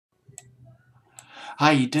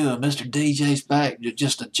How you doing? Mr. DJ's back.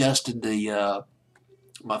 Just adjusting the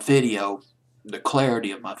my video, the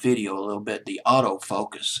clarity of my video a little bit, the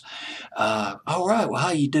autofocus. All right. Well,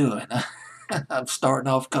 how you doing? I'm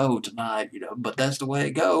starting off cold tonight, but that's the way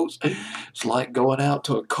it goes. It's like going out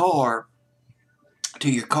to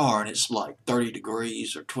your car and it's like 30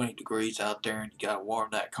 degrees or 20 degrees out there and you got to warm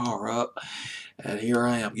that car up. And here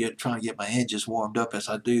I am trying to get my hinges warmed up as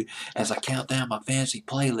I count down my fancy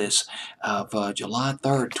playlist of July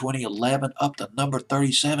 3rd, 2011 up to number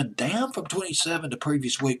 37, down from 27 the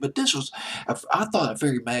previous week. But this was, I thought, a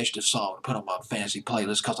very imaginative song to put on my fancy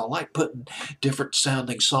playlist because I like putting different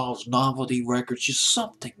sounding songs, novelty records, just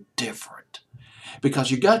something different. Because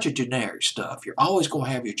you got your generic stuff. You're always going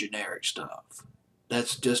to have your generic stuff.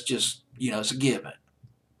 That's just it's a given,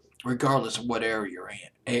 regardless of what era you're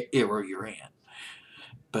in.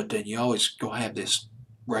 But then you always go have this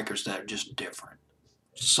records that are just different,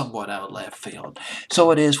 somewhat out of left field. So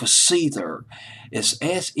it is with Seether. It's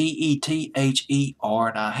Seether,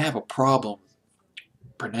 and I have a problem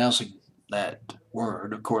pronouncing that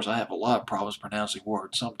word. Of course, I have a lot of problems pronouncing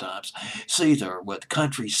words sometimes. Seether with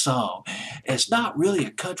country song. It's not really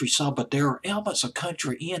a country song, but there are elements of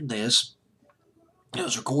country in this. It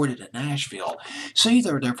was recorded in Nashville.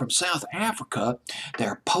 They're from South Africa.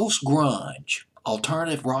 They're post-grunge,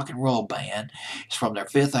 alternative rock and roll band. It's from their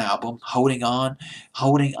fifth album, Holding On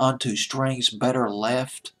to Strings Better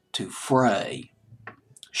Left to Fray.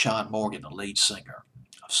 Sean Morgan, the lead singer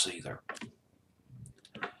of Seether.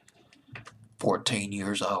 14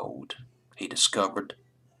 years old, he discovered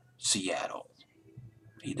Seattle.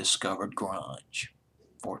 He discovered grunge.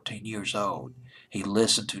 14 years old, he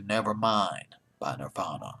listened to Nevermind by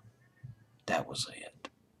Nirvana. That was it.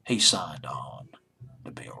 He signed on to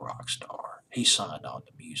be a rock star. He signed on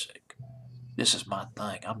to music. This is my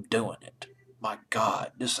thing. I'm doing it. My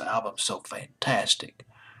God, this album's so fantastic.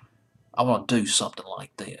 I want to do something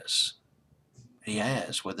like this. He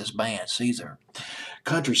has with his band, Caesar.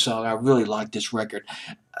 Country song, I really like this record.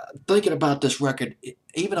 Thinking about this record,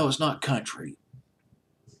 even though it's not country,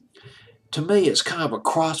 to me it's kind of a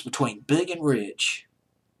cross between Big and Rich,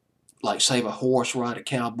 like Save a Horse, Ride a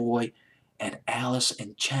Cowboy, and Alice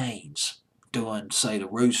in Chains doing, say, The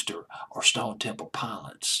Rooster or Stone Temple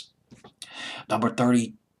Pilots. Number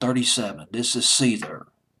 37. This is Seether.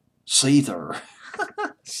 Seether.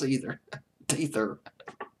 Seether. Teether.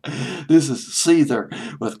 This is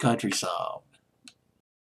Seether with Country Song.